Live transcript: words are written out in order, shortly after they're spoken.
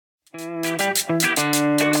Buenos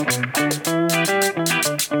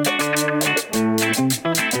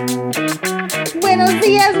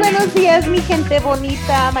dias, mi gente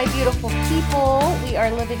bonita, my beautiful people. We are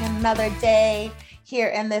living another day here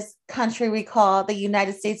in this country we call the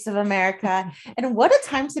United States of America. And what a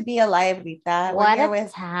time to be alive, Rita. What a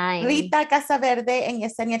time. Rita Casaverde and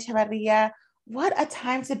Yesenia Chavarria. What a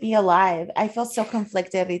time to be alive. I feel so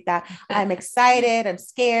conflicted, Rita. I'm excited, I'm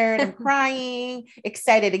scared, I'm crying,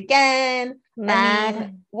 excited again. Mad. I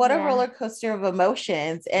mean, what a roller coaster of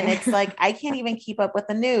emotions. And it's like, I can't even keep up with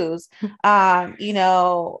the news. With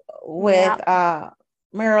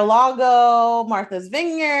Mar-a-Lago, Martha's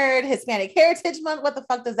Vineyard, Hispanic Heritage Month. What the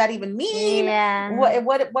fuck does that even mean? Yeah.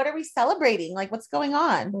 What are we celebrating? Like, what's going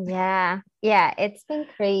on? Yeah, it's been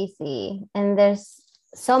crazy. And there's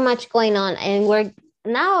so much going on. And we're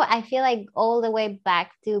now, I feel like all the way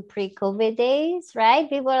back to pre-COVID days, right?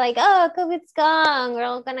 People are like, oh, COVID's gone. We're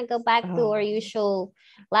all going to go back to our usual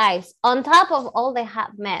lives on top of all the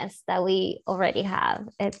hot mess that we already have.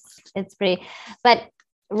 It's pretty, but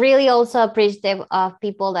really also appreciative of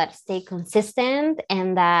people that stay consistent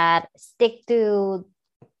and that stick to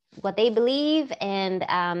what they believe. And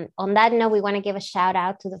on that note, we want to give a shout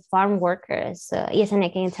out to the farm workers. So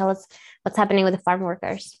Yesenia, can you tell us what's happening with the farm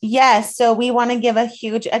workers? Yes. So we want to give a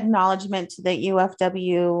huge acknowledgement to the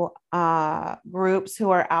UFW groups who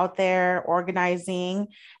are out there organizing.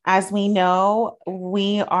 As we know,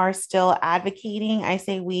 we are still advocating. I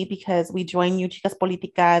say we because we join you, Chicas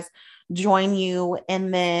Politicas, join you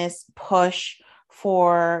in this push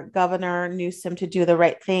for Governor Newsom to do the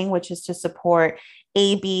right thing, which is to support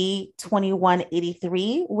AB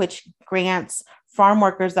 2183, which grants farm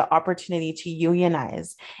workers the opportunity to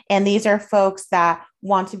unionize. And these are folks that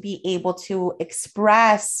want to be able to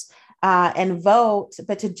express and vote,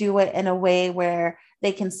 but to do it in a way where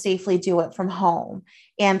they can safely do it from home.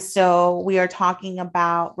 And so we are talking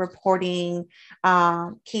about reporting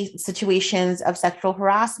situations of sexual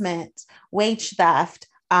harassment, wage theft,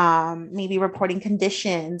 maybe reporting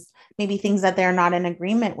conditions, maybe things that they're not in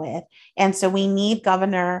agreement with. And so we need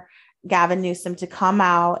Governor Gavin Newsom to come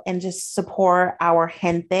out and just support our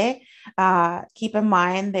gente. Keep in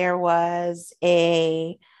mind, there was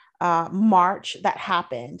a march that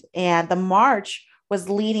happened, and the march was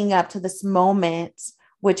leading up to this moment,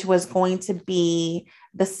 which was going to be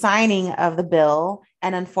the signing of the bill.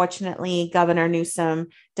 And unfortunately, Governor Newsom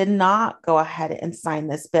did not go ahead and sign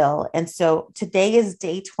this bill. And so today is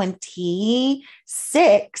day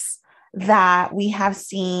 26 that we have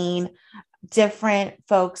seen different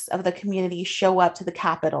folks of the community show up to the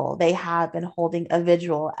Capitol. They have been holding a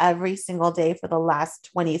vigil every single day for the last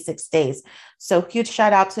 26 days. So huge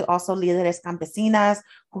shout out to also Líderes Campesinas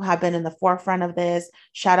who have been in the forefront of this.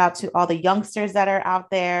 Shout out to all the youngsters that are out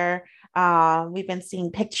there. We've been seeing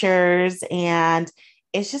pictures, and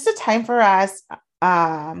it's just a time for us,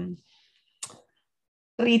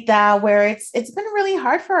 Rita, where it's been really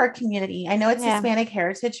hard for our community. I know it's Hispanic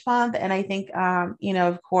Heritage Month, and I think,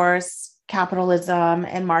 of course, capitalism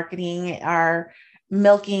and marketing are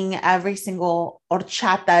milking every single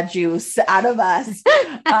horchata juice out of us.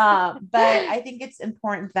 But I think it's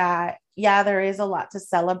important that, there is a lot to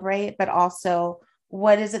celebrate, but also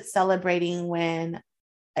what is it celebrating when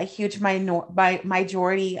a huge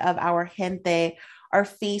majority of our gente are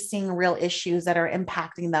facing real issues that are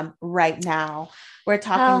impacting them right now. We're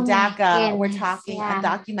talking DACA, we're talking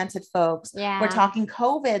undocumented folks, we're talking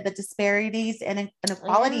COVID, the disparities and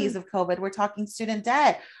inequalities of COVID, we're talking student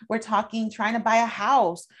debt, we're talking trying to buy a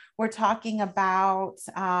house, we're talking about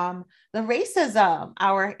the racism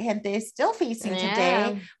our gente is still facing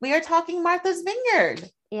today. We are talking Martha's Vineyard.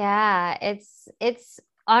 Yeah, it's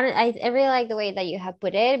I really like the way that you have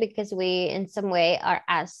put it, because we in some way are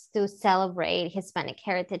asked to celebrate Hispanic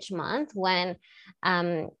Heritage Month when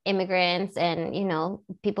immigrants and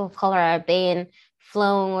people of color are being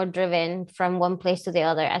flown or driven from one place to the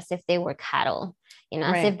other as if they were cattle,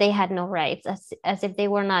 as if they had no rights, as if they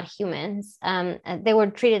were not humans. They were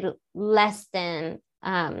treated less than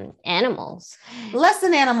animals.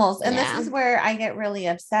 And this is where I get really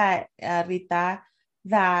upset, Rita,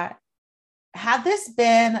 that had this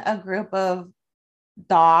been a group of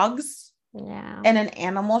dogs in an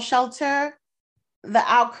animal shelter, the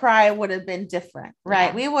outcry would have been different,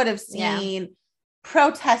 right? We would have seen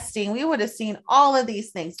protesting. We would have seen all of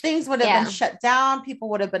these things. Things would have been shut down. People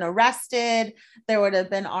would have been arrested. There would have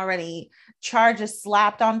been already charges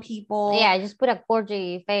slapped on people. Yeah, just put a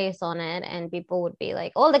Corgi face on it and people would be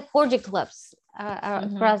like, all the Corgi clubs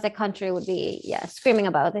across the country would be screaming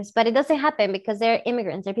about this, but it doesn't happen because they're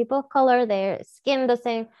immigrants, they're people of color, their skin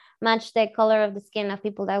doesn't match the color of the skin of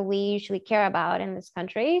people that we usually care about in this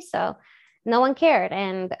country. So no one cared.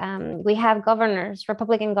 And we have governors,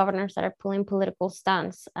 Republican governors, that are pulling political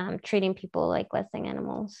stunts, treating people like less than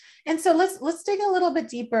animals. And so let's dig a little bit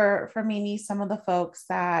deeper for maybe some of the folks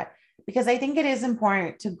that, because I think it is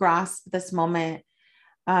important to grasp this moment,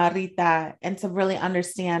 Rita, and to really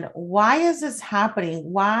understand, why is this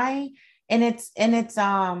happening? Why? And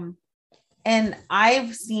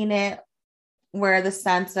I've seen it where the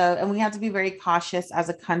sense of, and we have to be very cautious as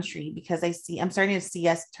a country, because I'm starting to see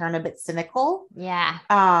us turn a bit cynical. Yeah.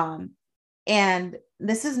 And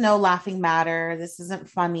this is no laughing matter. This isn't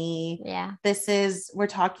funny. Yeah. We're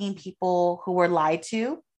talking people who were lied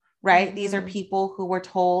to, right? Mm-hmm. These are people who were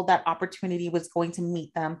told that opportunity was going to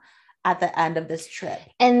meet them at the end of this trip.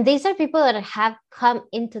 And these are people that have come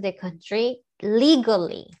into the country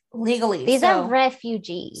legally. These are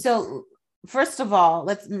refugees. So first of all,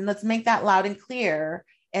 let's make that loud and clear.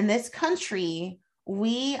 In this country,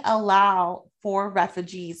 we allow for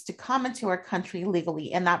refugees to come into our country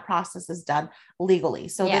legally, and that process is done legally.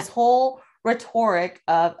 So this whole rhetoric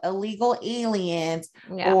of illegal aliens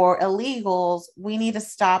or illegals, we need to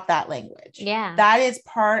stop that language. Yeah. That is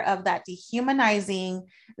part of that dehumanizing,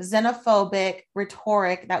 xenophobic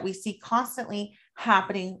rhetoric that we see constantly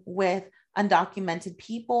happening with undocumented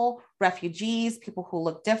people, refugees, people who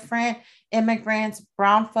look different, immigrants,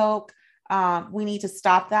 brown folk. We need to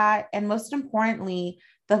stop that. And most importantly,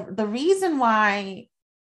 the reason why,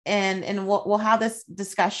 and we'll have this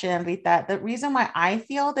discussion, Rita, the reason why I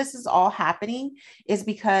feel this is all happening is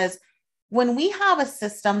because when we have a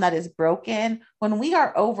system that is broken, when we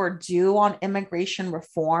are overdue on immigration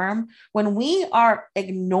reform, when we are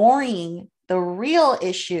ignoring the real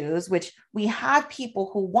issues, which we have people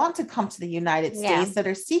who want to come to the United States that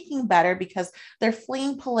are seeking better because they're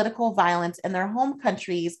fleeing political violence in their home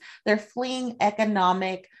countries. They're fleeing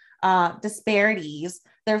economic disparities.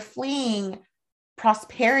 They're fleeing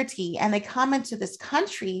prosperity, and they come into this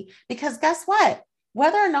country because guess what?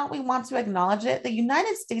 Whether or not we want to acknowledge it, the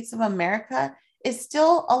United States of America is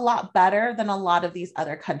still a lot better than a lot of these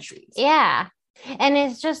other countries. Yeah. And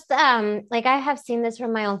it's just like, I have seen this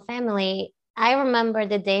from my own family. I remember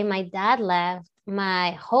the day my dad left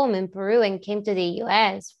my home in Peru and came to the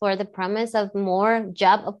US for the promise of more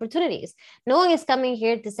job opportunities. No one is coming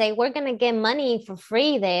here to say, we're going to get money for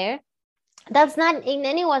free there. That's not in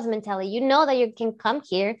anyone's mentality. You know that you can come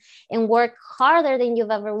here and work harder than you've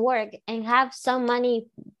ever worked and have some money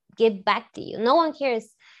give back to you. No one here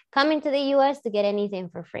is coming to the US to get anything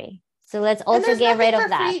for free. So let's also get rid of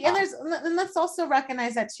that. And let's also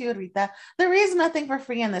recognize that too, Rita. There is nothing for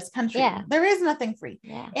free in this country. Yeah. There is nothing free.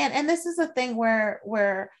 Yeah. And this is a thing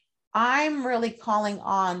where I'm really calling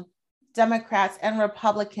on Democrats and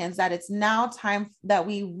Republicans that it's now time that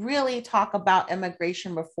we really talk about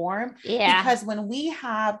immigration reform. Yeah. Because when we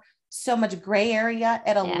have so much gray area,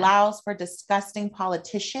 it allows for disgusting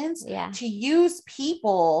politicians to use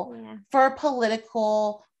people for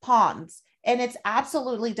political pawns. And it's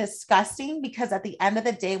absolutely disgusting because at the end of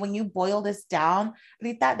the day, when you boil this down,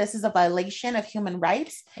 Rita, this is a violation of human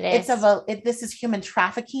rights. This is human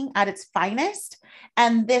trafficking at its finest.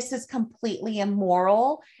 And this is completely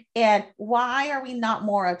immoral. And why are we not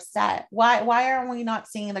more upset? Why are we not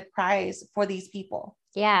seeing the cries for these people?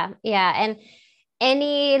 Yeah. Yeah. And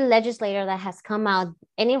any legislator that has come out,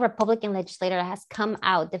 any Republican legislator that has come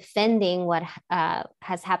out defending what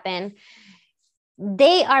has happened,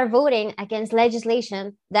 they are voting against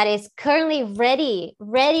legislation that is currently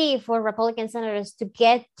ready for Republican senators to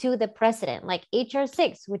get to the president, like HR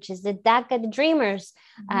 6, which is the DACA Dreamers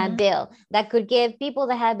bill that could give people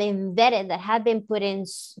that have been vetted, that have been put in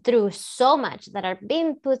through so much, that are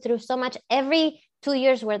being put through so much every 2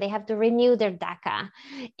 years where they have to renew their DACA,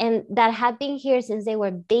 and that have been here since they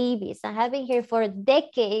were babies, that have been here for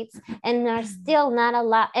decades and are still not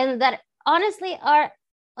allowed, and that honestly are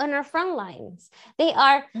on our front lines. They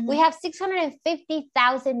are, we have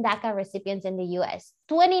 650,000 DACA recipients in the US.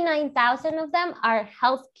 29,000 of them are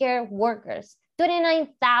healthcare workers,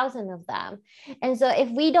 29,000 of them. And so if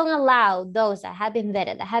we don't allow those that have been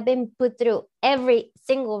vetted, that have been put through every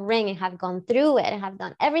single ring and have gone through it and have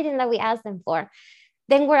done everything that we asked them for,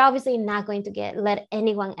 then we're obviously not going to let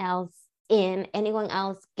anyone else in, anyone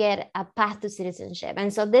else get a path to citizenship.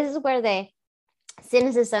 And so this is where the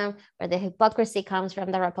cynicism, where the hypocrisy comes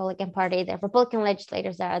from the Republican Party, the Republican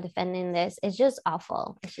legislators that are defending this. It's just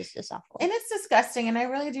awful. It's just awful. And it's disgusting. And I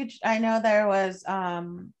really do. I know there was,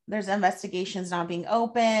 there's investigations not being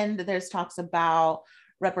opened. There's talks about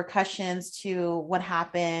repercussions to what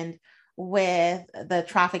happened with the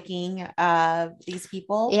trafficking of these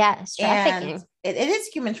people. Yeah, it's trafficking. And it is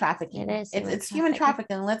human trafficking. It's human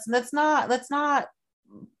trafficking. Let's not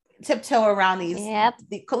tiptoe around these. Yep.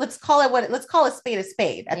 Let's call a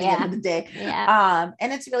spade at the end of the day. Yeah.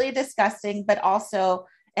 And it's really disgusting, but also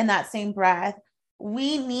in that same breath,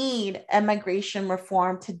 we need immigration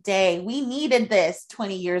reform today. We needed this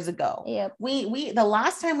 20 years ago. Yep. The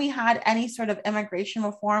last time we had any sort of immigration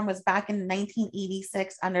reform was back in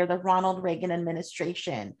 1986 under the Ronald Reagan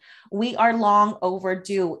administration. We are long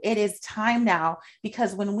overdue. It is time now,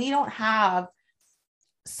 because when we don't have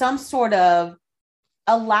some sort of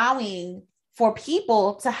allowing for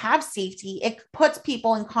people to have safety, it puts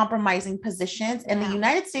people in compromising positions. And the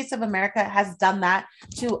United States of America has done that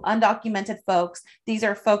to undocumented folks. These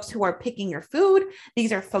are folks who are picking your food.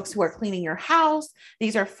 These are folks who are cleaning your house.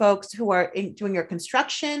 These are folks who are doing your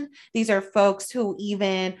construction. These are folks who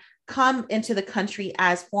even come into the country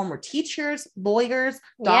as former teachers, lawyers,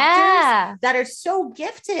 doctors that are so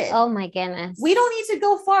gifted. Oh my goodness. We don't need to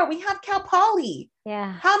go far. We have Cal Poly.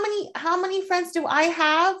 Yeah. How many friends do I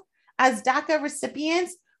have as DACA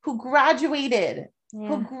recipients who graduated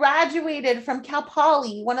from Cal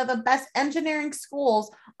Poly, one of the best engineering schools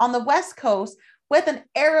on the West Coast, with an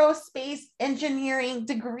aerospace engineering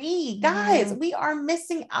degree? Guys, we are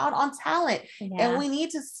missing out on talent. And we need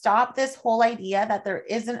to stop this whole idea that there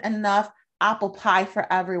isn't enough apple pie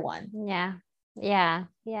for everyone. Yeah.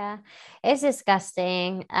 It's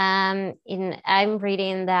disgusting. I'm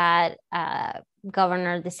reading that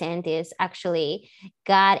Governor DeSantis actually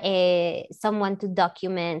got someone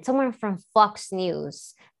from Fox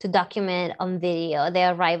News to document on video the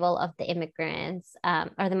arrival of the immigrants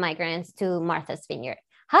or the migrants to Martha's Vineyard.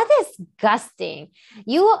 How disgusting.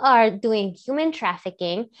 You are doing human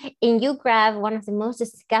trafficking and you grab one of the most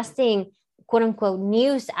disgusting quote unquote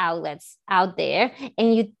news outlets out there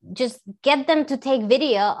and you just get them to take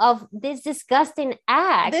video of this disgusting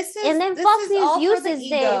act. And then Fox News uses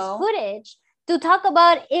this footage to talk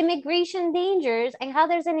about immigration dangers and how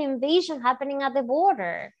there's an invasion happening at the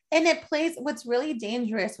border. And it plays what's really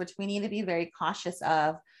dangerous, which we need to be very cautious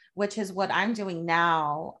of, which is what I'm doing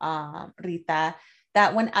now, Rita,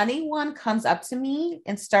 that when anyone comes up to me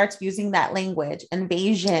and starts using that language,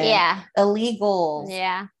 invasion, illegals,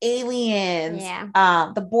 aliens,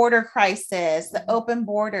 the border crisis, the open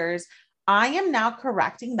borders, I am now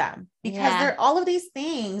correcting them, because all of these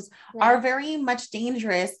things are very much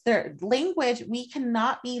dangerous. Their language, we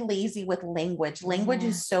cannot be lazy with language. Language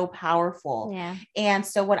is so powerful. And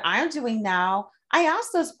so what I'm doing now, I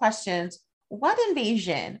ask those questions. What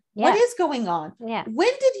invasion? What is going on? When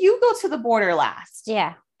did you go to the border last?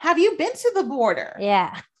 Have you been to the border?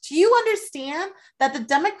 Do you understand that the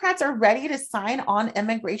Democrats are ready to sign on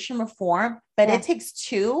immigration reform, but it takes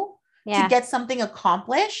two to get something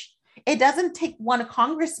accomplished? It doesn't take one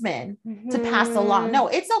congressman to pass a law. No,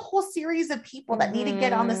 it's a whole series of people that need to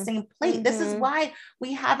get on the same plate. This is why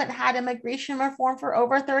we haven't had immigration reform for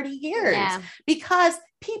over 30 years, because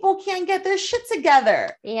people can't get their shit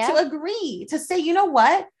together to agree to say, you know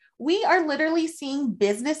what? We are literally seeing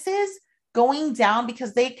businesses going down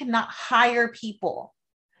because they cannot hire people.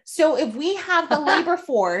 So if we have the labor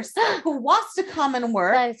force who wants to come and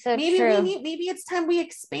work, maybe it's time we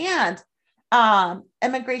expand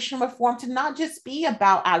immigration reform to not just be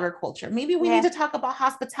about agriculture. Maybe we need to talk about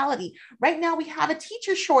hospitality. Right now we have a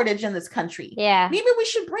teacher shortage in this country. Maybe we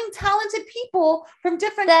should bring talented people from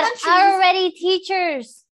different countries. Are already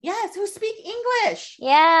teachers. Yes, who speak English.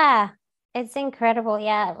 It's incredible.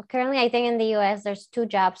 Currently, I think in the US, there's 2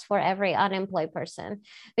 jobs for every unemployed person,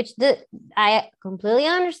 which I completely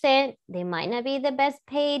understand. They might not be the best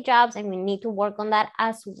paid jobs, and we need to work on that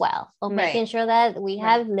as well. On making sure that we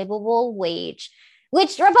have livable wage,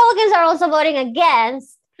 which Republicans are also voting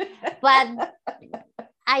against. But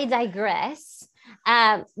I digress.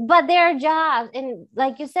 But there are jobs, and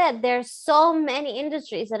like you said, there's so many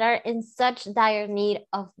industries that are in such dire need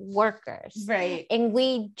of workers, and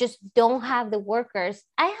we just don't have the workers.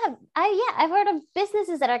 I've heard of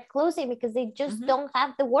businesses that are closing because they just don't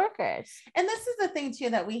have the workers. And this is the thing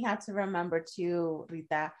too that we have to remember too,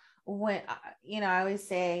 Rita. When I always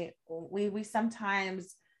say we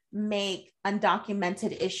sometimes make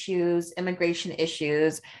undocumented issues, immigration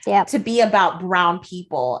issues, to be about brown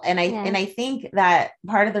people. And I think that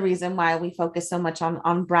part of the reason why we focus so much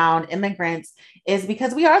on brown immigrants is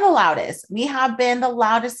because we are the loudest. We have been the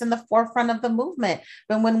loudest in the forefront of the movement.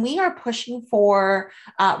 But when we are pushing for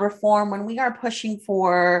reform, when we are pushing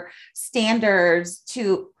for standards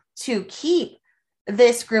to keep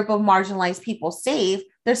this group of marginalized people safe,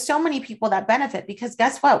 there's so many people that benefit, because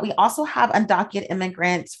guess what? We also have undocumented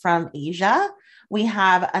immigrants from Asia. We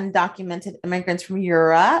have undocumented immigrants from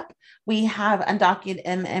Europe. We have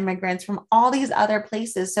undocumented immigrants from all these other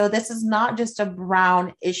places. So this is not just a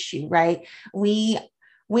brown issue, right? We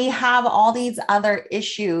have all these other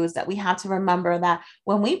issues that we have to remember, that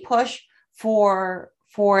when we push for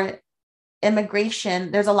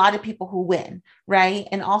immigration, there's a lot of people who win, right?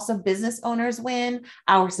 And also business owners win,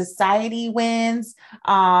 our society wins.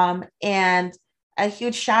 And a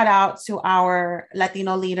huge shout out to our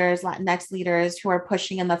Latino leaders, Latinx leaders who are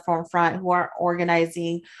pushing in the forefront, who are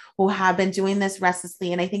organizing, who have been doing this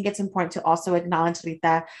restlessly. And I think it's important to also acknowledge,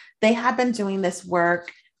 Rita, they have been doing this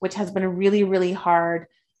work, which has been really, really hard.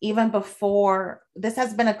 Even before, this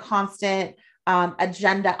has been a constant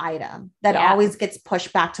agenda item that always gets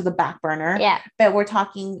pushed back to the back burner. But we're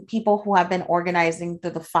talking people who have been organizing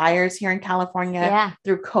through the fires here in California,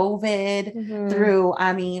 through COVID, through,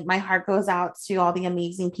 I mean, my heart goes out to all the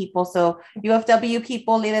amazing people. So UFW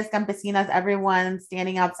people, Líderes Campesinas, everyone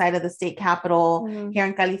standing outside of the state capitol here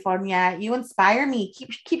in California, you inspire me.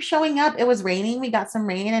 Keep showing up. It was raining. We got some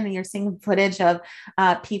rain, and you're seeing footage of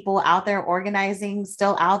people out there organizing,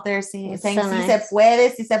 still out there saying, so si se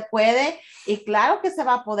puede, si se puede. Y claro que se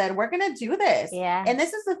va a poder. We're going to do this. And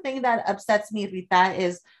this is the thing that upsets me, Rita,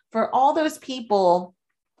 is for all those people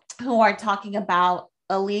who are talking about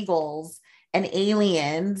illegals and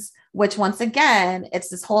aliens, which once again, it's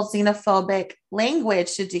this whole xenophobic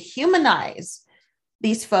language to dehumanize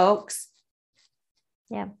these folks.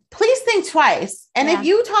 Please think twice. And if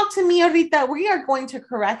you talk to me, Rita, we are going to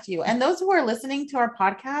correct you. And those who are listening to our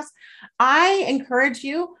podcast, I encourage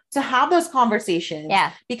you to have those conversations.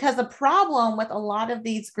 Because the problem with a lot of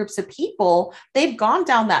these groups of people, they've gone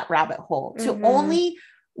down that rabbit hole to only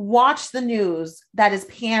watch the news that is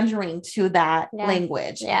pandering to that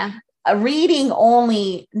language. Reading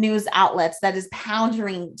only news outlets that is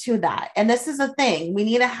pandering to that. And this is the thing. We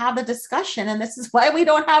need to have the discussion. And this is why we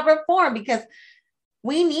don't have reform, because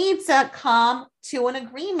we need to come to an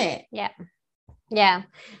agreement. I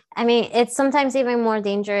mean, it's sometimes even more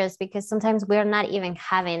dangerous because sometimes we're not even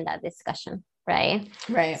having that discussion, right?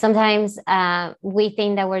 Sometimes we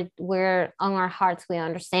think that we're on our hearts, we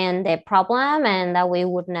understand the problem and that we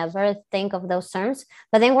would never think of those terms,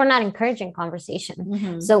 but then we're not encouraging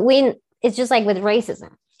conversation. So it's just like with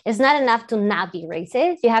racism. It's not enough to not be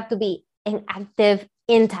racist. You have to be an active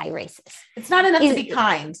anti-racist. It's not enough to be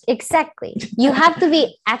kind. Exactly. You have to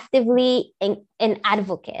be actively an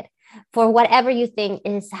advocate for whatever you think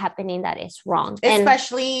is happening that is wrong.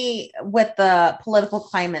 Especially with the political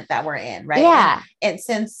climate that we're in, right? And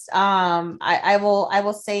since I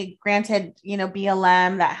will say, granted,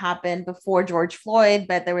 BLM that happened before George Floyd,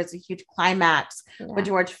 but there was a huge climax with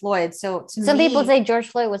George Floyd. So some people say George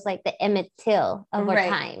Floyd was like the Emmett Till of our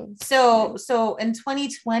time. So in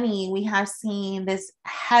 2020, we have seen this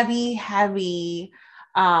heavy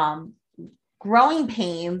growing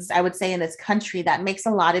pains, I would say, in this country that makes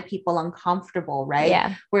a lot of people uncomfortable,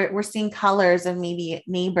 right? We're seeing colors of maybe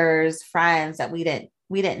neighbors, friends that we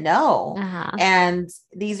didn't know. And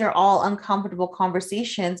these are all uncomfortable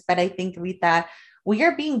conversations. But I think, Rita, we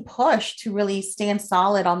are being pushed to really stand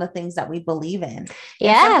solid on the things that we believe in.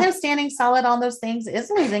 And sometimes standing solid on those things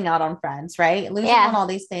is losing out on friends, right? Losing on all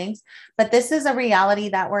these things. But this is a reality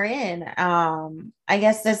that we're in. I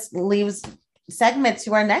guess this leaves segment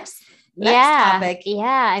to our next topic.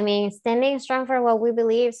 I mean, standing strong for what we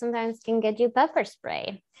believe sometimes can get you pepper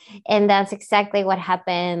spray. And that's exactly what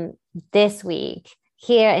happened this week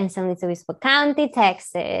here in San Luis Obispo County,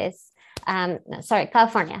 Texas.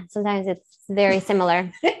 California. Sometimes it's very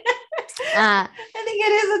similar. I think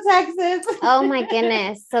it is a Texas. Oh my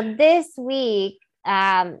goodness. So this week,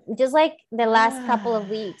 just like the last couple of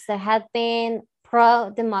weeks, there have been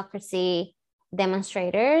pro-democracy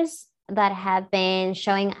demonstrators that have been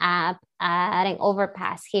showing up at an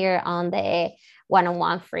overpass here on the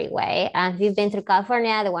 101 freeway. If you've been through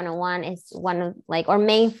California, the 101 is one of our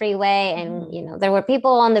main freeway. And, there were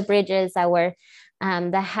people on the bridges that were,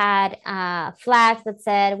 that had flags that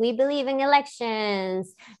said, "We believe in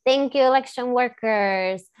elections. Thank you, election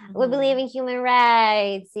workers. We believe in human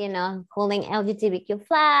rights," holding LGBTQ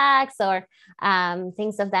flags or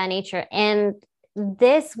things of that nature. And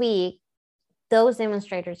this week, those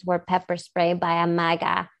demonstrators were pepper sprayed by a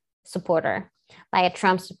MAGA supporter, by a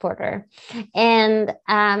Trump supporter. And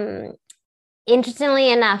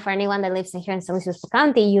interestingly enough, for anyone that lives here in San Luis Obispo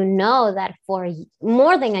County, that for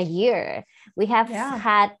more than a year, we have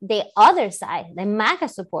had the other side, the MAGA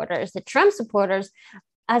supporters, the Trump supporters,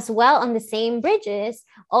 as well on the same bridges,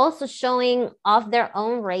 also showing off their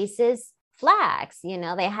own racist flags. You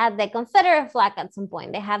know, they had the Confederate flag at some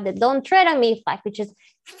point. They have the Don't Tread on Me flag, which is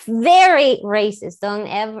very racist. Don't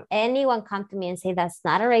ever anyone come to me and say that's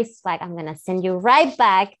not a racist flag. I'm going to send you right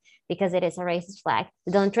back because it is a racist flag.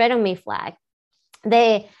 The Don't Tread on Me flag.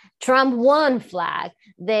 The Trump won flag,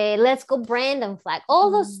 the Let's Go Brandon flag,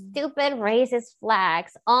 all those stupid racist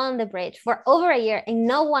flags on the bridge for over a year, and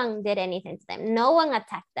no one did anything to them. No one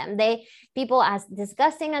attacked them. People as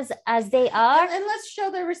disgusting as they are. And let's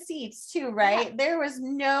show the receipts too, right? Yeah.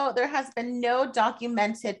 There has been no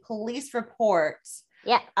documented police reports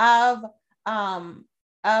of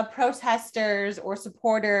protesters or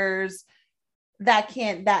supporters that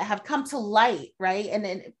have come to light, right? And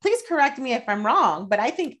then please correct me if I'm wrong, but I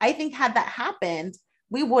think had that happened,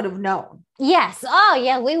 we would have known. Yes. Oh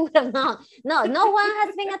yeah, we would have known. No one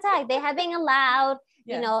has been attacked. They have been allowed.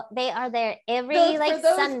 Yeah. You know, they are there every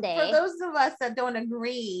Sunday. For those of us that don't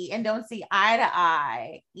agree and don't see eye to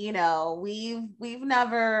eye, you know, we've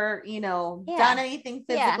never, you know, done anything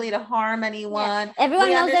physically to harm anyone. Yeah. Everyone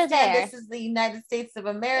knows they're there. This is the United States of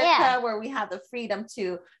America, where we have the freedom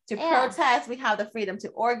to protest. We have the freedom to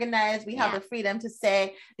organize. We have the freedom to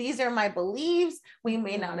say, these are my beliefs. We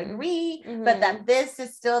may not agree, but that this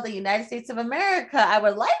is still the United States of America. I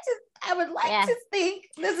would like to think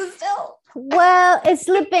this is still. Well, it's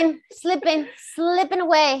slipping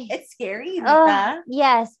away. It's scary.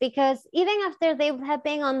 Yes, because even after they have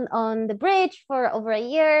been on the bridge for over a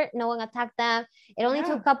year, no one attacked them. It only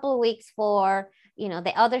took a couple of weeks for, you know,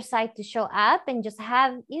 the other side to show up and just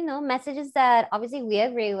have, you know, messages that obviously we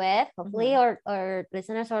agree with, hopefully our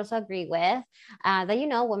listeners also agree with, that, you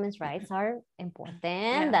know, women's rights are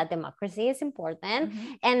important, that democracy is important.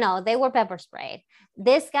 And no, they were pepper sprayed.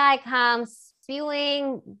 This guy comes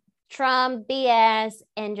spewing Trump BS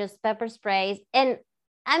and just pepper sprays. And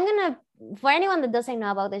for anyone that doesn't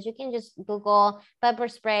know about this, you can just Google pepper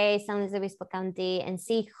spray San Luis Obispo County and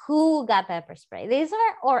see who got pepper spray. These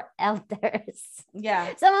are our elders.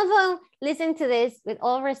 Yeah. Some of them listen to this with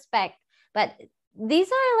all respect, but these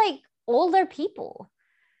are like older people,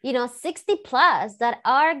 you know, 60 plus that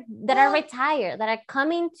are retired, that are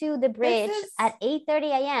coming to the bridge at 8:30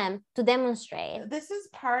 a.m. to demonstrate. This is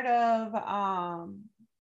part of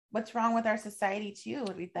what's wrong with our society too.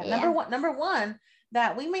 That number one,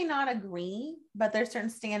 that we may not agree, but there's certain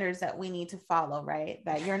standards that we need to follow, right?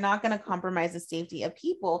 That you're not going to compromise the safety of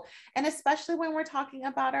people. And especially when we're talking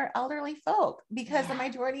about our elderly folk, because the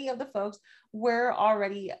majority of the folks were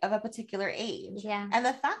already of a particular age. Yeah. And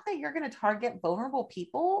the fact that you're going to target vulnerable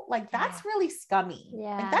people, like that's really scummy.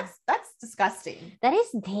 Yeah. Like that's disgusting. That is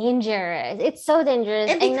dangerous. It's so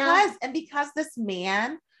dangerous. And because this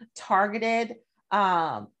man targeted,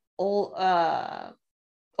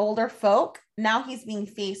 older folk, now he's being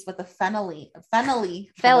faced with a felony. I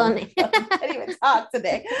can't even talk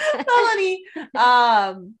today. Felony,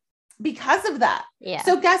 because of that. Yeah.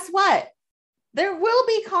 So guess what? There will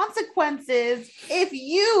be consequences if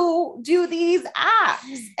you do these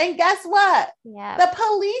acts. And guess what? Yeah. The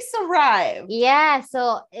police arrive. Yeah.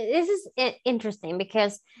 So this is interesting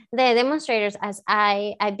because the demonstrators, as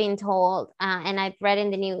I've been told, and I've read in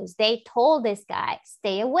the news, they told this guy,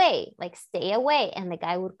 stay away. And the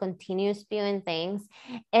guy would continue spewing things.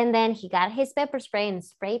 And then he got his pepper spray and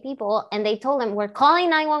spray people. And they told him, we're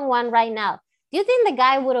calling 911 right now. Do you think the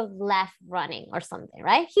guy would have left running or something,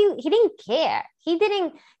 right? He didn't care.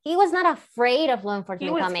 He was not afraid of law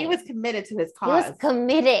enforcement coming. He was committed to his cause. He was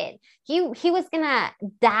committed. He was gonna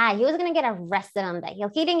die. He was gonna get arrested on that hill.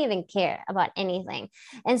 He didn't even care about anything.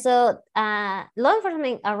 And so law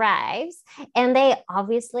enforcement arrives and they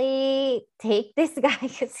obviously take this guy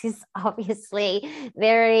because he's obviously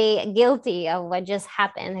very guilty of what just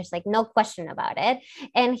happened. There's like no question about it.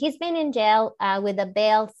 And he's been in jail with a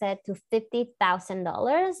bail set to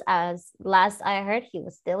 $50,000. As last I heard, he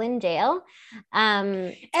was still in jail.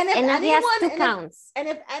 And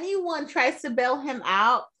if anyone tries to bail him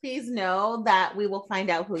out, please know that we will find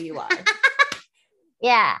out who you are.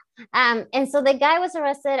 Yeah. And so the guy was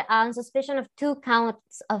arrested on suspicion of 2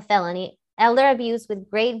 counts of felony, elder abuse with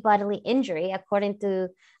great bodily injury, according to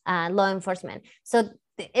law enforcement. So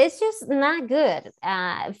it's just not good.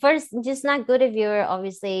 First, just not good if you're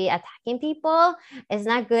obviously attacking people. It's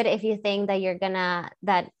not good if you think that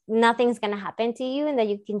that nothing's gonna happen to you and that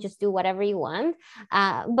you can just do whatever you want.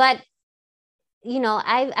 But you know,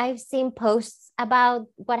 I've seen posts about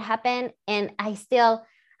what happened, and I just don't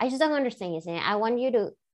understand. Yesenia, I want you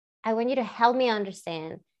to help me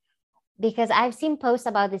understand, because I've seen posts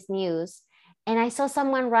about this news, and I saw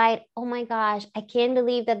someone write, "Oh my gosh, I can't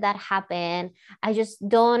believe that happened. I just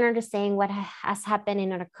don't understand what has happened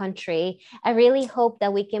in our country. I really hope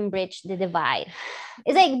that we can bridge the divide."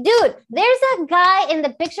 It's like, dude, there's a guy in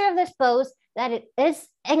the picture of this post that it is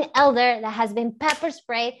an elder that has been pepper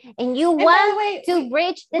sprayed, and you want to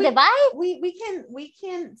bridge the divide? We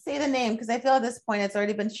can say the name, because I feel at this point it's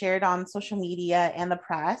already been shared on social media and the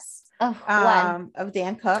press. Of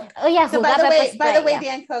Dan Cook. Oh yeah. So by the way,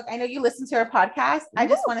 Dan Cook, I know you listen to our podcast. I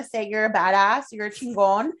just want to say you're a badass. You're a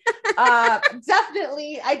chingon.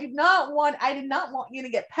 Definitely. I did not want you to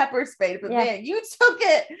get pepper sprayed, but man, you took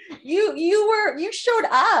it. You showed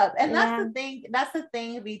up, and that's the thing. That's the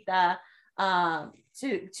thing, Rita.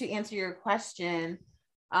 To answer your question,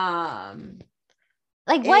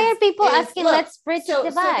 like, why are people asking, let's bridge the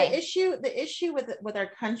divide? So the issue with our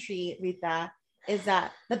country, Rita, is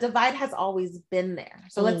that the divide has always been there.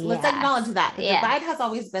 So let's acknowledge that the divide has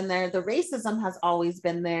always been there. The racism has always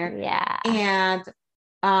been there. Yeah. And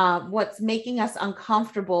what's making us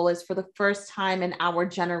uncomfortable is, for the first time in our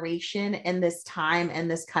generation, in this time in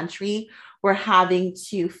this country, we're having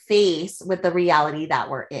to face with the reality that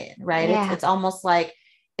we're in, right? Yeah. It's almost like,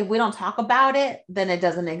 if we don't talk about it, then it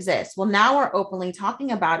doesn't exist. Well, now we're openly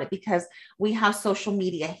talking about it because we have social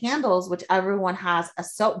media handles, which everyone has a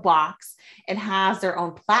soapbox and has their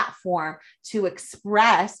own platform to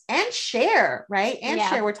express and share, right? And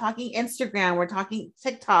share. We're talking Instagram, we're talking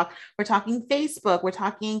TikTok, we're talking Facebook, we're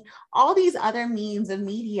talking all these other means of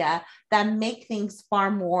media that make things far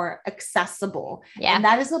more accessible. Yeah. And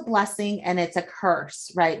that is a blessing, and it's a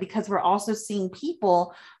curse, right? Because we're also seeing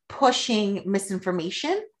people pushing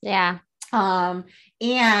misinformation. Yeah.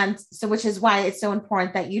 And so, which is why it's so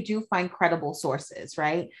important that you do find credible sources,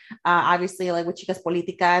 right? Obviously, like with Chicas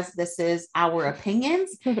Politicas, this is our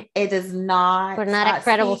opinions. It does not. We're not a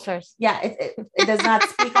credible source. Yeah, it does not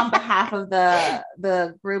speak on behalf of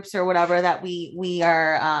the groups or whatever that we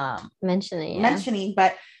are mentioning.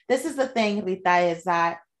 But this is the thing, Rita, is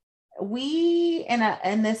that we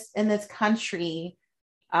in this country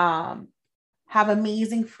have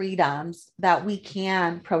amazing freedoms that we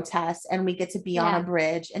can protest, and we get to be on a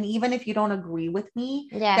bridge. And even if you don't agree with me,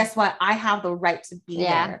 guess what? I have the right to be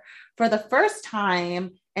there. For the first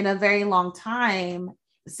time in a very long time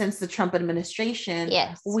since the Trump administration,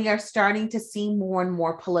 we are starting to see more and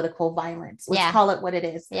more political violence. Let's call it what it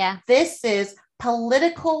is. Yeah. This is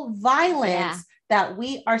political violence that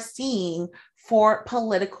we are seeing for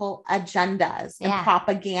political agendas and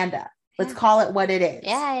propaganda. Let's call it what it is.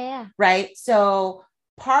 Yeah. Right. So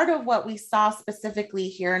part of what we saw specifically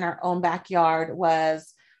here in our own backyard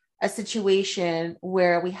was a situation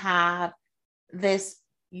where we have this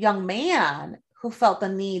young man who felt the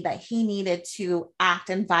need that he needed to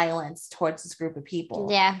act in violence towards this group of people.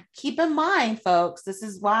 Yeah. Keep in mind, folks, this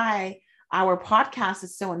is why our podcast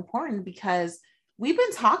is so important, because we've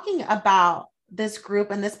been talking about this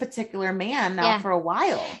group and this particular man now for a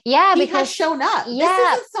while. Yeah, he has shown up. Yeah.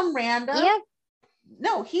 This isn't some random. Yeah.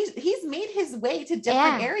 No, he's made his way to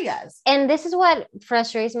different areas. And this is what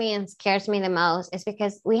frustrates me and scares me the most, is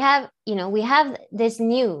because we have this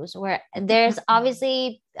news where there's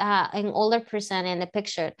obviously an older person in the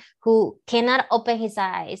picture who cannot open his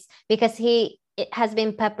eyes because it has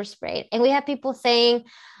been pepper sprayed. And we have people saying,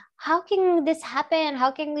 how can this happen?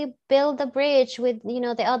 How can we build a bridge with,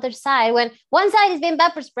 the other side, when one side is being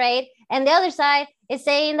pepper sprayed and the other side is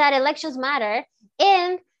saying that elections matter?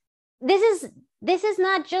 And this is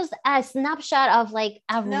not just a snapshot of like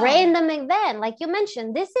a random event. Like you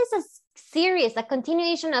mentioned, this is a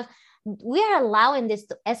continuation of, we are allowing this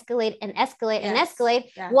to escalate and escalate and escalate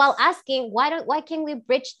while asking, why can't we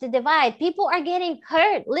bridge the divide? People are getting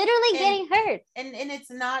hurt, literally getting hurt. And it's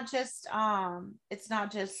not just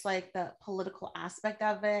like the political aspect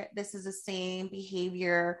of it. This is the same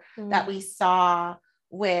behavior that we saw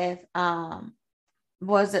with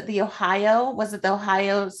was it the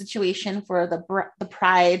Ohio situation for the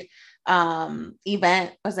Pride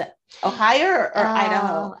event? Was it Ohio or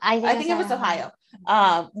Idaho? I think it was Ohio.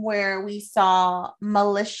 Where we saw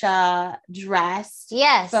militia dressed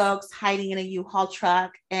folks hiding in a U-Haul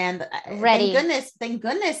truck, and ready. Thank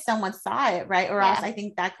goodness someone saw it, right? Or else I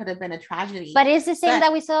think that could have been a tragedy. But it's the same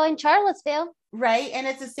that we saw in Charlottesville. Right. And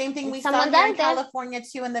it's the same thing we saw here in California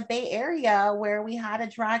too, in the Bay Area, where we had a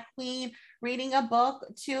drag queen reading a book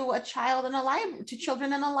to children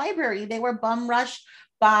in a library. They were bum rushed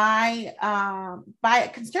by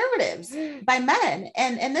conservatives, by men.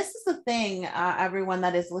 And this is the thing, everyone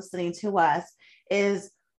that is listening to us, is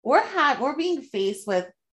we're being faced with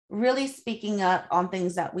really speaking up on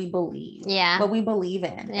things that we believe, what we believe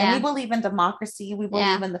in. And we believe in democracy. We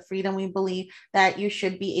believe in the freedom. We believe that you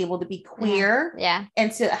should be able to be queer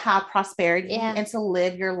and to have prosperity and to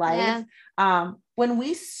live your life. When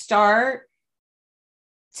we start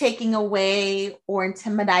taking away or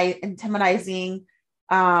intimidating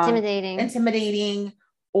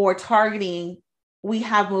or targeting, we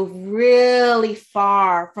have moved really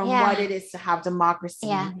far from what it is to have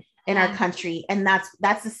democracy in our country. And that's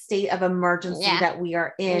the state of emergency that we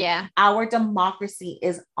are in. Our democracy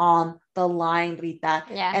is on the line, Rita.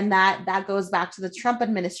 And that goes back to the Trump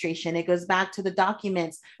administration. It goes back to the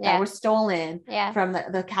documents that were stolen from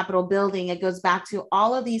the Capitol building. It goes back to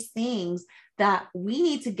all of these things that we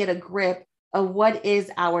need to get a grip of what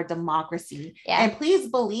is our democracy. And please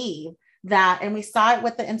believe that, and we saw it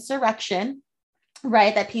with the insurrection,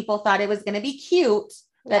 right? That people thought it was going to be cute,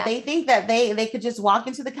 that they think that they could just walk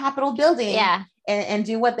into the Capitol building and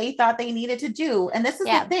do what they thought they needed to do. And this is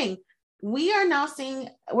the thing. We are now seeing,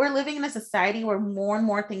 we're living in a society where more and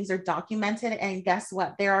more things are documented, and guess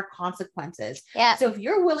what? There are consequences. So if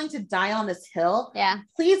you're willing to die on this hill,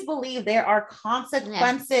 please believe there are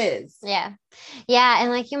consequences.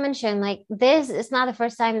 And like you mentioned, like this is not the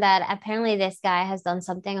first time that apparently this guy has done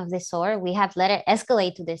something of this sort. We have let it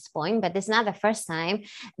escalate to this point, but it's not the first time.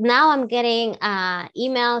 Now I'm getting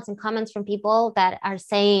emails and comments from people that are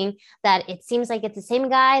saying that it seems like it's the same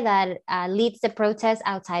guy that leads the protest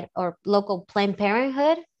outside or local Planned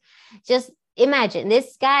Parenthood. Just imagine,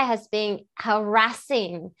 this guy has been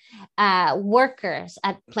harassing workers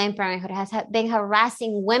at Planned Parenthood, has been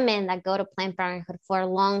harassing women that go to Planned Parenthood for a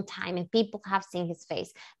long time, and people have seen his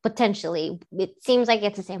face. Potentially, it seems like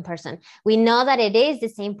it's the same person. We know that it is the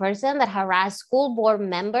same person that harassed school board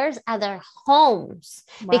members at their homes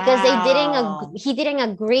because he didn't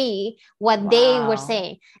agree what they were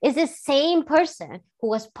saying. It's the same person who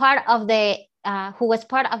was part of the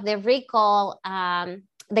recall,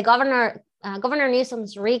 the Governor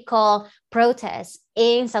Newsom's recall protest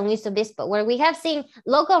in San Luis Obispo, where we have seen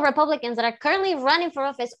local Republicans that are currently running for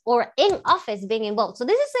office or in office being involved. So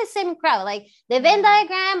this is the same crowd, like the Venn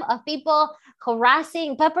diagram of people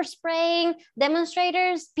harassing, pepper spraying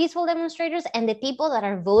demonstrators, peaceful demonstrators, and the people that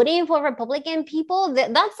are voting for Republican people.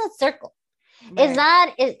 That's a circle.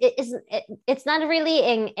 Right. It's not really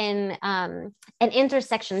in an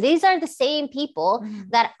intersection. These are the same people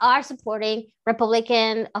that are supporting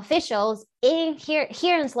Republican officials here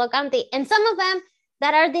in SLO County, and some of them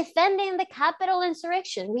that are defending the Capitol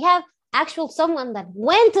insurrection. We have someone that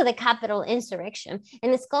went to the Capitol insurrection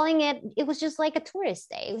and is calling it was just like a tourist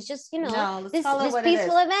day. It was just, this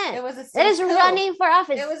peaceful event. It was a stage coup. Running for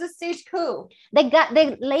office. It was a stage coup.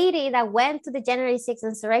 The lady that went to the January 6th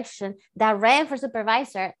insurrection that ran for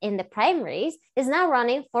supervisor in the primaries is now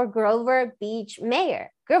running for Grover Beach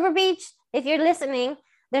mayor. Grover Beach, if you're listening,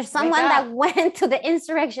 there's someone that went to the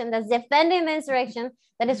insurrection, that's defending the insurrection,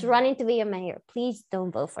 that is running to be a mayor. Please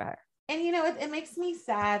don't vote for her. And, it makes me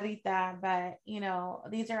sad, Rita, but,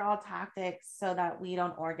 these are all tactics so that we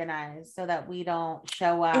don't organize, so that we don't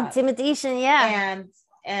show up. Intimidation,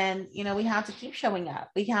 And we have to keep showing up.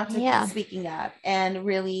 We have to keep speaking up and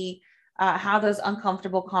really have those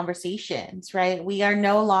uncomfortable conversations, right? We are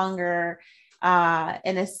no longer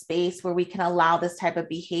in a space where we can allow this type of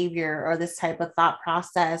behavior or this type of thought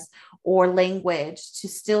process or language to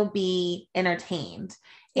still be entertained.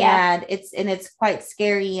 And it's quite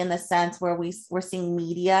scary in the sense where we're seeing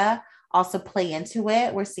media also play into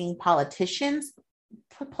it. We're seeing politicians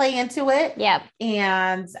play into it.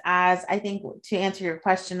 And as I think, to answer your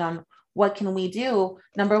question on what can we do,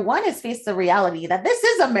 number one is face the reality that this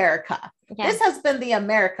is America. This has been the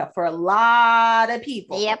America for a lot of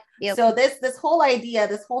people. So this whole idea,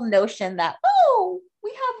 this whole notion that, we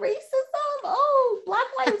have racism. Black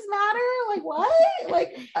Lives Matter. Like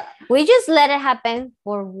what? We just let it happen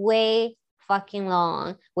for way fucking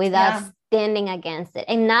long without standing against it.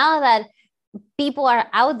 And now that people are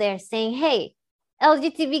out there saying, hey,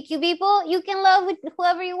 LGBTQ people, you can love with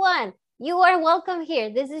whoever you want. You are welcome here.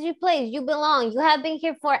 This is your place. You belong. You have been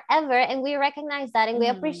here forever. And we recognize that and we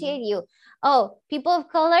appreciate you. Oh, people of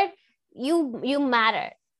color, you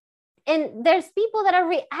matter. And there's people that are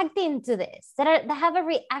reacting to this, that have a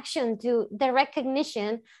reaction to the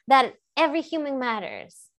recognition that every human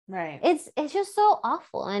matters. Right. It's just so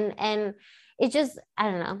awful. And it just, I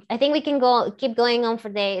don't know. I think we can keep going on for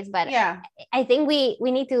days, but I think we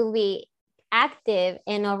need to be active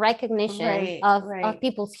in a recognition of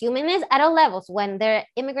people's humanness at all levels. When they're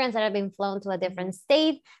immigrants that have been flown to a different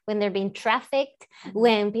state, when they're being trafficked,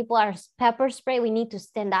 when people are pepper spray, we need to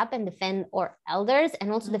stand up and defend our elders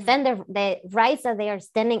and also defend the rights that they are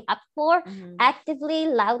standing up for actively,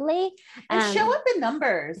 loudly. And show up in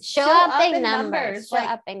numbers. Show up in numbers.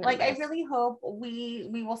 Like I really hope we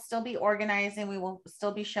will still be organizing. We will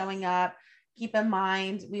still be showing up. Keep in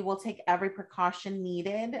mind, we will take every precaution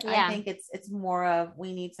needed. I think it's more of,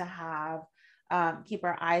 we need to have, keep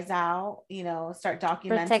our eyes out, you know, start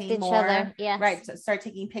documenting more, right? So start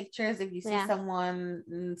taking pictures. If you see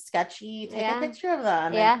someone sketchy, take a picture of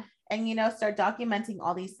them. And, you know, start documenting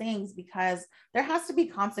all these things, because there has to be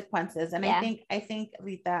consequences. And I think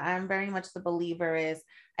Rita, I'm very much the believer is,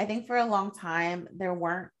 I think for a long time, there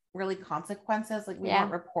weren't really consequences. Like we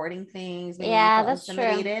weren't reporting things. We that's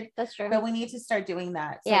intimidated. True. That's true. But we need to start doing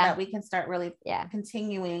that so that we can start really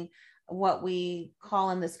continuing what we call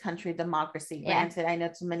in this country democracy. Granted, I know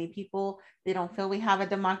to many people, they don't feel we have a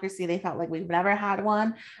democracy. They felt like we've never had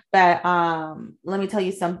one. But let me tell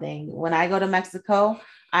you something. When I go to Mexico,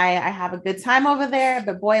 I have a good time over there.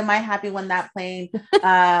 But boy, am I happy when that plane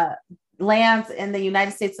lands in the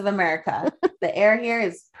United States of America. The air here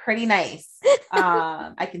is pretty nice.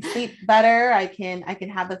 I can sleep better. I can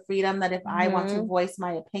have the freedom that if I want to voice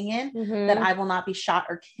my opinion, that I will not be shot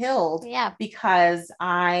or killed because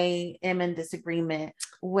I am in disagreement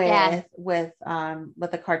with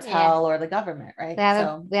the cartel or the government, right?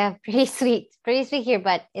 We have pretty sweet here,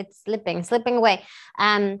 but it's slipping away.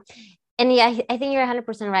 And yeah, I think you're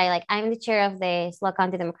 100% right. Like, I'm the chair of the SLO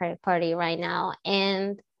County Democratic Party right now,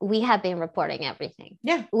 and we have been reporting everything.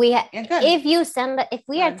 Yeah. If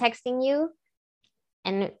we are texting you,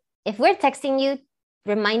 and if we're texting you,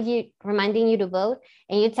 reminding you to vote,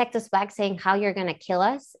 and you text us back saying how you're going to kill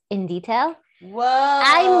us in detail. Whoa.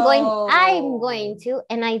 I'm going to,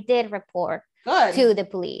 and I did report to the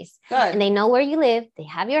police. And they know where you live. They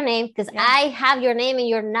have your name, because I have your name and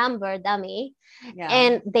your number, dummy.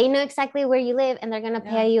 And they know exactly where you live, and they're going to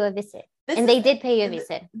pay you a visit. They did pay you a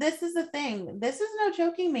visit. This is the thing. This is no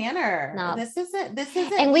joking manner. No. This isn't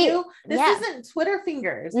isn't Twitter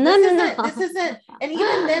fingers. This isn't. And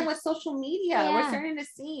even then with social media, we're starting to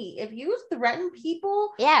see, if you threaten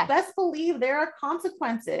people, best believe there are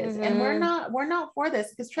consequences. And we're not for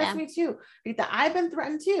this, because trust me too, Rita, I've been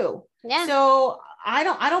threatened too. Yeah. So I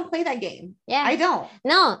don't play that game. Yeah. I don't.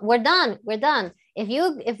 No, we're done. If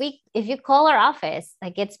you call our office,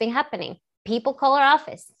 like it's been happening, people call our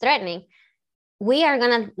office threatening, we are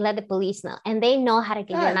going to let the police know, and they know how to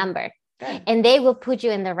get your number. And they will put you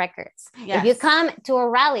in the records. Yes. If you come to our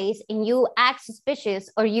rallies and you act suspicious,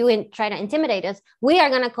 or you try to intimidate us, we are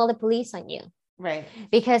going to call the police on you. Right.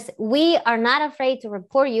 Because we are not afraid to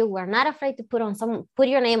report you. We're not afraid to put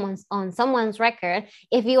your name on someone's record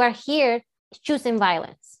if you are here choosing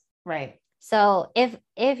violence. Right. So if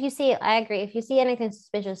you see, I agree, if you see anything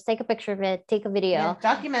suspicious, take a picture of it, take a video. Yeah,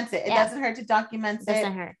 document it. It doesn't hurt to document it.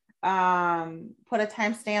 Doesn't hurt. Put a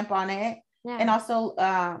timestamp on it. Yeah. And also,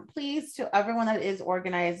 please, to everyone that is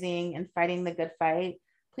organizing and fighting the good fight,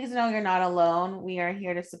 please know you're not alone. We are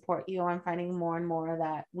here to support you. I'm finding more and more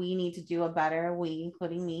that we need to do a better,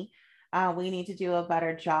 including me, we need to do a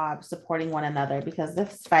better job supporting one another, because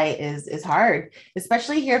this fight is hard,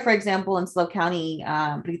 especially here, for example, in SLO County,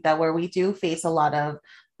 Rita, where we do face a lot of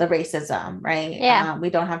the racism, right? Yeah. We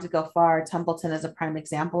don't have to go far. Templeton is a prime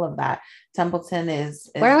example of that. Templeton is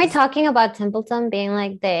Weren't we talking about Templeton being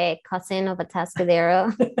like the cousin of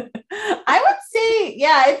Atascadero? I would say,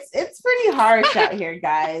 it's pretty harsh out here,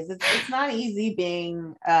 guys. It's not easy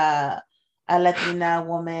being a Latina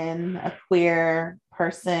woman, a queer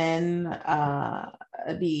person,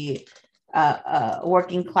 the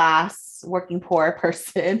working class, working poor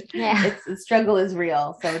person. Yeah, the struggle is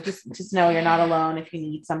real. So just know you're not alone. If you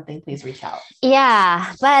need something, please reach out.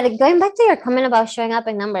 Yeah, but going back to your comment about showing up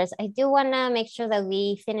in numbers, I do want to make sure that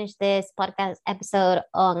we finish this podcast episode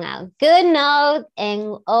on a good note.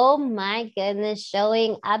 And oh my goodness,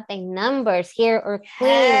 showing up in numbers here, or queen,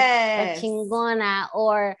 or chingona,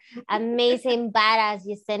 or amazing badass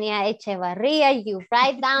Yesenia Echevarria. You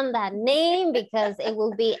write down that name, because it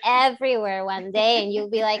will be everywhere one day, and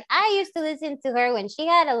you'll be like, I used to listen to her when she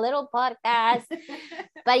had a little podcast.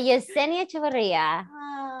 But Yesenia Echevarria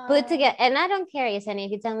put together, and I don't care, Yesenia,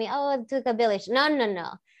 if you tell me, oh, it took a village. No.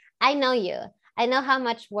 I know you. I know how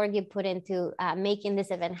much work you put into making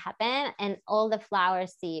this event happen, and all the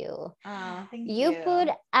flowers to you. Thank you. Put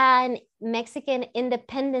an Mexican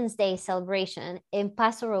Independence Day celebration in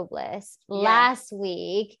Paso Robles last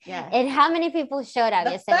week. And how many people showed up?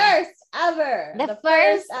 The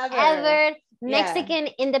first ever Mexican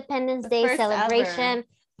Independence Day celebration ever.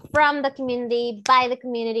 From the community, by the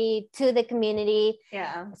community, to the community.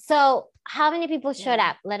 Yeah. So how many people showed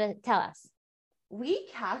up? Tell us. We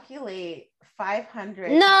calculate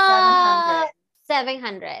 500 no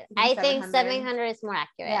 700. I think 700 is more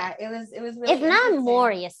accurate. Yeah, it was really it's not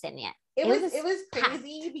more, Yesenia. It was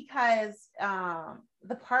crazy because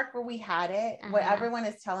the park where we had it, what everyone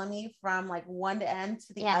is telling me, from like one to end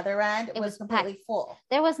to the other end, it was completely full.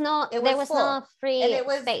 There was no free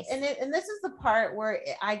space. And this is the part where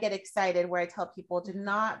I get excited, where I tell people to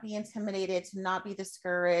not be intimidated, to not be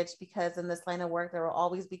discouraged, because in this line of work there will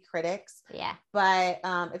always be critics. Yeah. But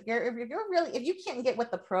if you can't get with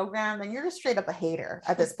the program, then you're just straight up a hater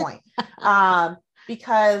at this point.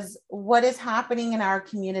 Because what is happening in our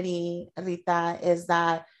community, Rita, is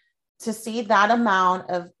that to see that amount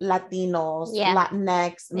of Latinos,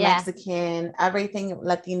 Latinx, Mexican, everything,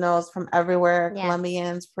 Latinos from everywhere,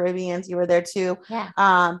 Colombians, Peruvians, you were there too.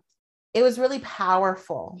 Yeah. It was really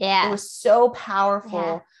powerful. Yeah. It was so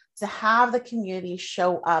powerful to have the community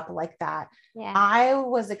show up like that. Yeah. I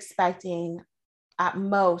was expecting at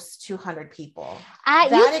most 200 people. I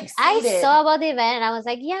saw about the event and I was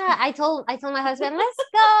like, I told my husband, let's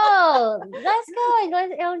go.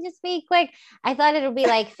 It'll just be quick. I thought it would be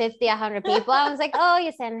like 50, 100 people. I was like, oh,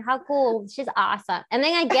 Yesenia, how cool. She's awesome. And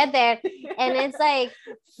then I get there and it's like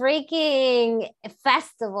freaking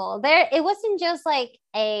festival. It wasn't just like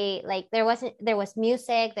there was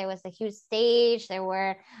music, there was a huge stage, there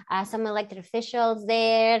were some elected officials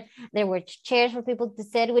there were chairs for people to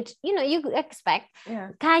sit, which you expect,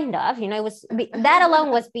 kind of, it was that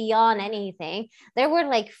alone was beyond anything. There were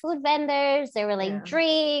like food vendors, there were like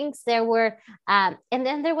drinks, there were and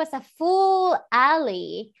then there was a full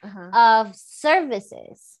alley of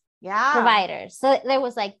services providers. So there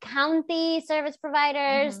was like county service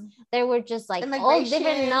providers. There were just like all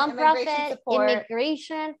different nonprofit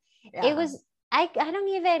immigration. It was I don't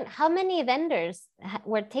even, how many vendors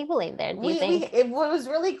were tabling there, do you think? What was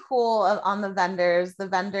really cool on the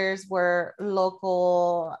vendors were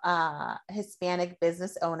local Hispanic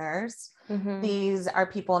business owners. These are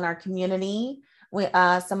people in our community.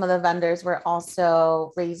 Some of the vendors were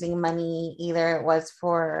also raising money. Either it was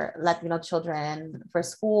for Latino children for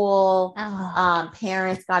school,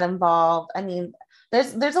 parents got involved. I mean,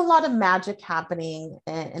 there's a lot of magic happening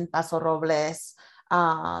in Paso Robles.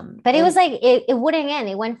 But it was like it wouldn't end.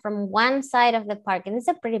 It went from one side of the park, and it's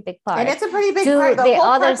a pretty big park, to the whole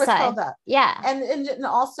other park was side. filled up. Yeah, and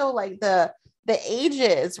also like the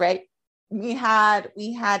ages, right? We had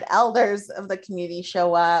elders of the community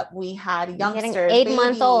show up. We had youngsters, 8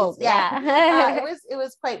 months old. Yeah. It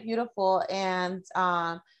was quite beautiful, and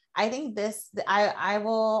I think I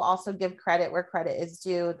will also give credit where credit is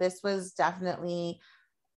due. This was definitely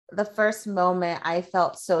the first moment I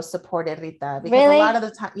felt so supported, Rita, because a lot of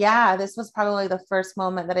the time, this was probably the first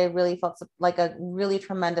moment that I really felt like a really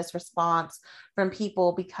tremendous response from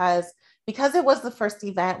people, because it was the first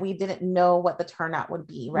event. We didn't know what the turnout would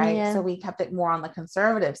be, right? So we kept it more on the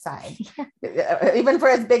conservative side. Even for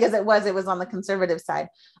as big as it was on the conservative side.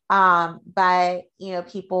 But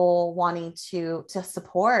people wanting to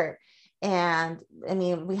support, and I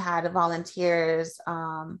mean, we had volunteers.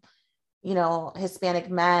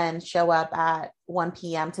 Hispanic men show up at 1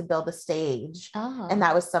 p.m. to build a stage. And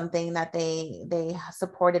that was something that they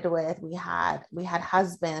supported with. We had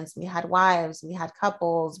husbands, we had wives, we had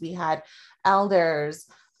couples, we had elders,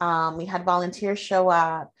 we had volunteers show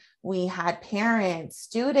up. We had parents,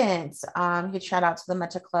 students, huge shout out to the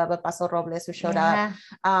Mecha Club of Paso Robles who showed up.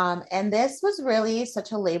 And this was really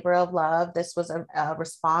such a labor of love. This was a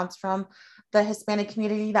response from the Hispanic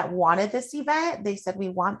community that wanted this event. They said, we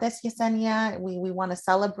want this, Yesenia. We want to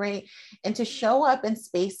celebrate and to show up in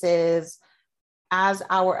spaces as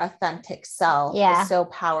our authentic self is so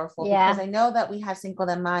powerful. Because I know that we had Cinco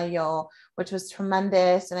de Mayo, which was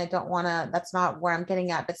tremendous. And that's not where I'm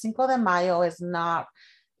getting at, but Cinco de Mayo is not,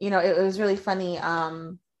 it was really funny.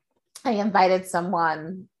 I invited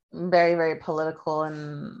someone very, very political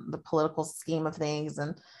in the political scheme of things.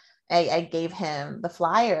 And I gave him the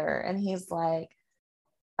flyer and he's like,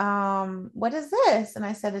 what is this? And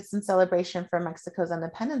I said, it's in celebration for Mexico's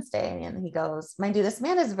Independence Day. And he goes, mind you, this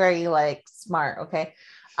man is very like smart. Okay.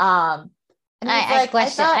 And I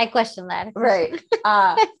question that. Right.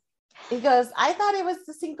 He goes, I thought it was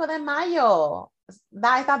the Cinco de Mayo.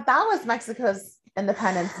 I thought that was Mexico's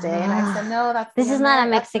Independence Day. And I said, no, that's this is not a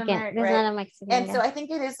Mexican. This is right? not a Mexican. And so I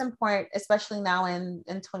think it is important, especially now in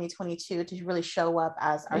 2022, to really show up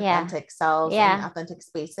as authentic selves in authentic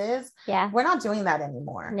spaces. Yeah. We're not doing that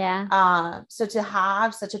anymore. Yeah. So to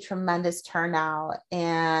have such a tremendous turnout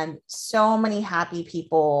and so many happy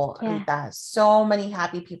people,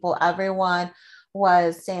 everyone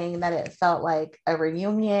was saying that it felt like a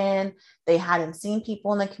reunion. They hadn't seen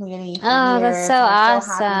people in the community for years. That's so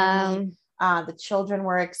awesome. The children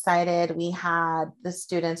were excited. We had the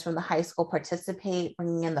students from the high school participate,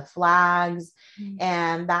 bringing in the flags.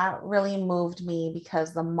 And that really moved me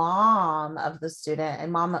because the mom of the student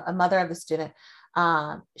and a mother of the student,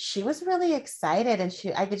 she was really excited. And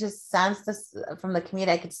I could just sense this from the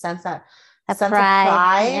community. I could sense that sense of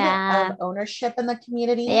pride of ownership in the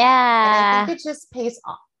community. Yeah. And I think it just pays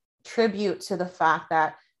tribute to the fact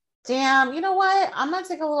that, damn, you know what? I'm going to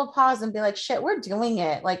take a little pause and be like, shit, we're doing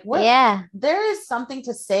it. Like, there is something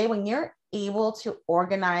to say when you're able to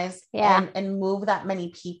organize and move that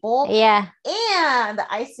many people. Yeah. And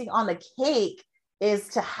the icing on the cake is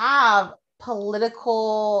to have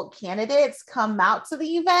political candidates come out to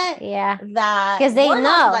the event. Yeah. That because they were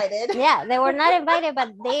not invited. Yeah, they were not invited,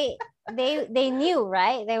 but they knew,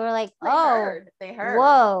 right? They were like, they heard.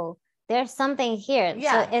 Whoa, there's something here.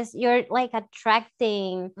 Yeah. So you're like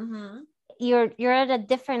attracting. You're at a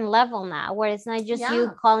different level now, where it's not just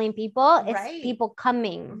you calling people, it's people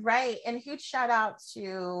coming. Right. And huge shout out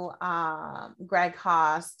to Greg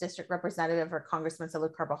Haas, district representative for Congressman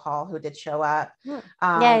Salud Carbajal, who did show up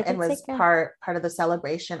and was part of the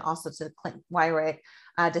celebration. Also to Clint Wyrick,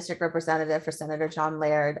 district representative for Senator John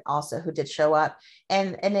Laird, also, who did show up.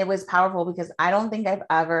 And it was powerful because I don't think I've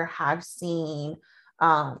ever have seen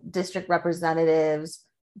district representatives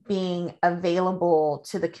being available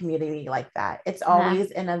to the community like that. It's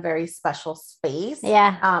always in a very special space,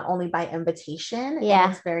 only by invitation.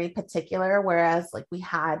 And it's very particular, whereas like we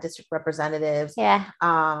had district representatives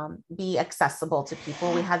be accessible to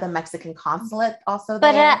people. We had the Mexican consulate also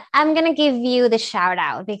there. But I'm gonna give you the shout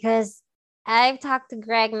out because I've talked to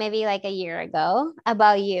Greg maybe like a year ago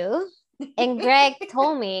about you, and Greg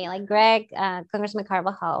told me, like, Congressman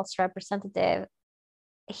Carvajal's representative,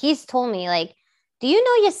 he's told me, like, do you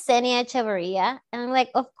know Yesenia Echeverria? And I'm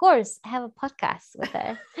like, of course, I have a podcast with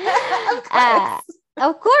her.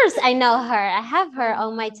 Of course, I know her. I have her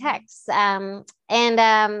on my texts.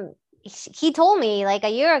 He told me like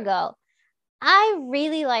a year ago, I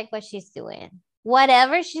really like what she's doing.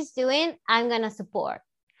 Whatever she's doing, I'm going to support.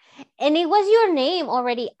 And it was your name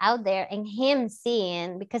already out there, and him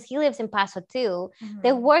seeing, because he lives in Paso too,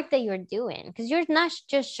 the work that you're doing, because you're not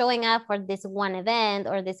just showing up for this one event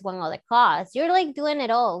or this one other cause. You're like doing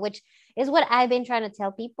it all, which is what I've been trying to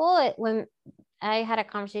tell people. When I had a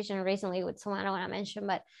conversation recently with someone I don't want to mention,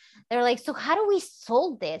 but they're like, so how do we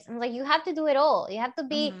solve this? I'm like, you have to do it all. You have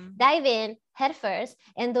to dive in head first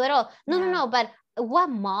and do it all. No, but what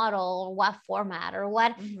model, what format, or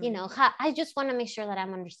what, I just want to make sure that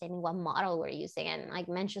I'm understanding what model we're using, and like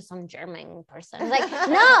mention some German person. Like,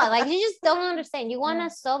 no, like you just don't understand. You want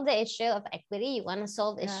to solve the issue of equity. You want to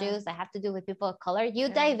solve issues that have to do with people of color. You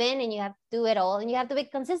dive in and you have to do it all, and you have to be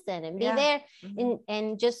consistent and be there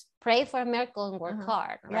and just pray for a miracle and work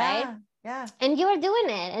hard. Right. Yeah. And you are doing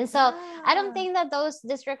it. And so I don't think that those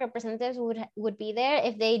district representatives would be there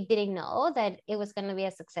if they didn't know that it was going to be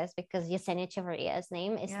a success, because Yesenia Echeverria's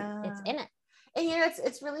name is it's in it. And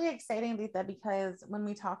it's really exciting, Lita, because when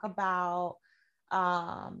we talk about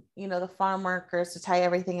the farm workers, to tie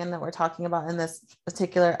everything in that we're talking about in this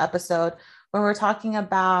particular episode, when we're talking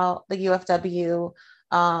about the UFW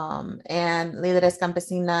and Líderes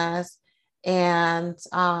Campesinas and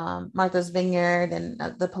Martha's Vineyard and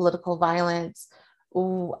the political violence,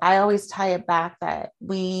 I always tie it back that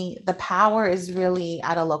the power is really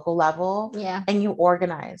at a local level, and you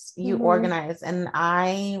organize, and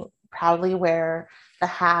I proudly wear the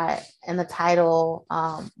hat and the title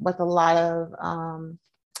with a lot of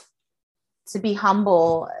to be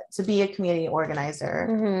humble, to be a community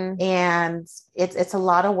organizer. And it's a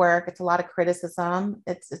lot of work. It's a lot of criticism.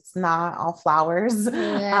 It's not all flowers.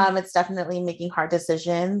 It's definitely making hard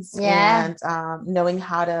decisions and knowing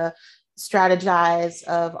how to strategize,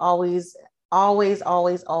 of always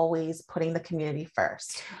putting the community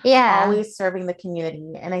first. Always serving the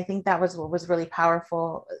community. And I think that was what was really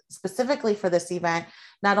powerful, specifically for this event.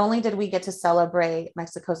 Not only did we get to celebrate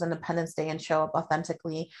Mexico's Independence Day and show up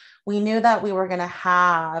authentically, we knew that we were going to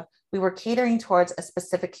have we were catering towards a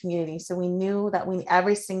specific community. So we knew that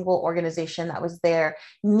every single organization that was there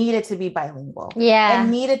needed to be bilingual and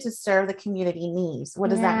needed to serve the community needs. What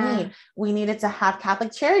does that mean? We needed to have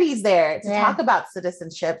Catholic Charities there to talk about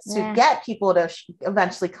citizenship, to get people to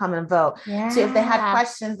eventually come and vote. So if they had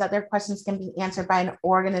questions, that their questions can be answered by an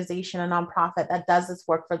organization, a nonprofit that does this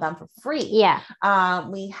work for them for free.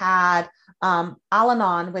 We had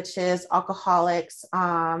Al-Anon, which is alcoholics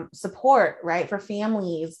support, right, for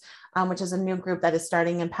families, which is a new group that is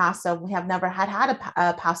starting in Paso. We have never had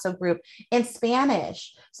a Paso group in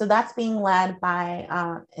Spanish. So that's being led by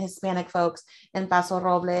Hispanic folks in Paso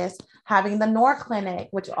Robles, having the NOR Clinic,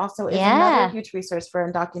 which also is another huge resource for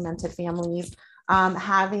undocumented families.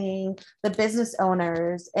 Having the business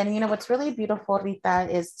owners. And, you know, what's really beautiful, Rita,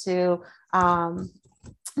 is to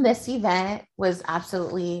this event was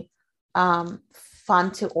absolutely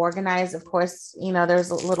fun to organize. Of course, you know,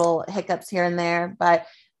 there's little hiccups here and there, but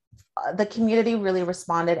the community really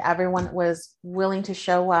responded. Everyone was willing to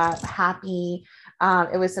show up, happy.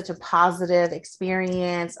 It was such a positive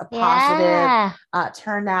experience, a positive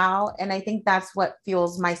turnout. And I think that's what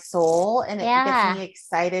fuels my soul. And it gets me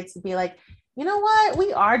excited to be like, you know what?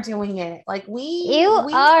 We are doing it. Like we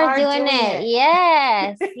are doing it.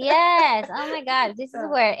 Yes. Yes. Oh my God. This is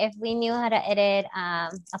where if we knew how to edit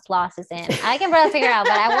applauses in, I can probably figure out,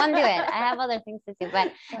 but I won't do it. I have other things to do.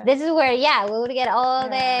 But this is where, we would get all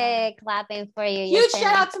the clapping for you. Huge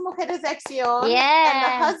shout out to Mujeres de Acción. And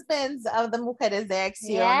the husbands of the Mujeres de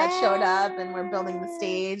Acción that showed up, and we're building the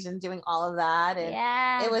stage and doing all of that.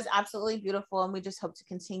 And it was absolutely beautiful. And we just hope to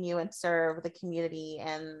continue and serve the community.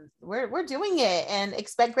 And we're doing it, and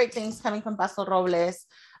expect great things coming from Paso Robles.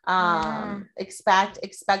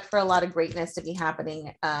 Expect for a lot of greatness to be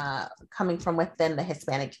happening coming from within the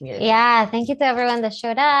Hispanic community. Thank you to everyone that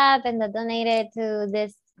showed up and that donated to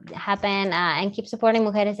this happen, and keep supporting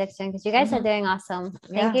Mujeres de Acción, because you guys are doing awesome.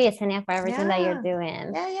 Thank you, Yesenia, for everything that you're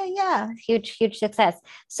doing. Huge success.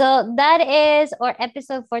 So that is our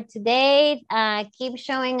episode for today. Keep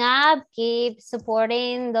showing up, keep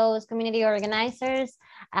supporting those community organizers,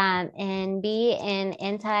 and be an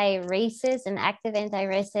anti-racist and active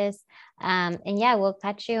anti-racist. And we'll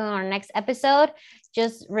catch you on our next episode.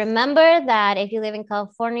 Just remember that if you live in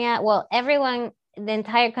California, the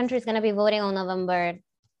entire country is going to be voting on November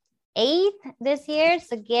 8th this year.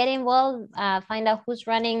 So get involved, find out who's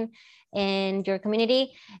running in your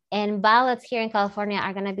community, and ballots here in California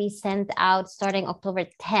are going to be sent out starting October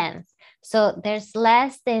 10th. So there's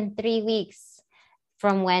less than 3 weeks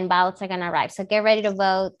from when ballots are going to arrive. So get ready to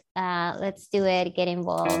vote. Let's do it. Get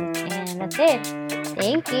involved. And that's it.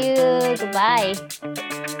 Thank you. Goodbye.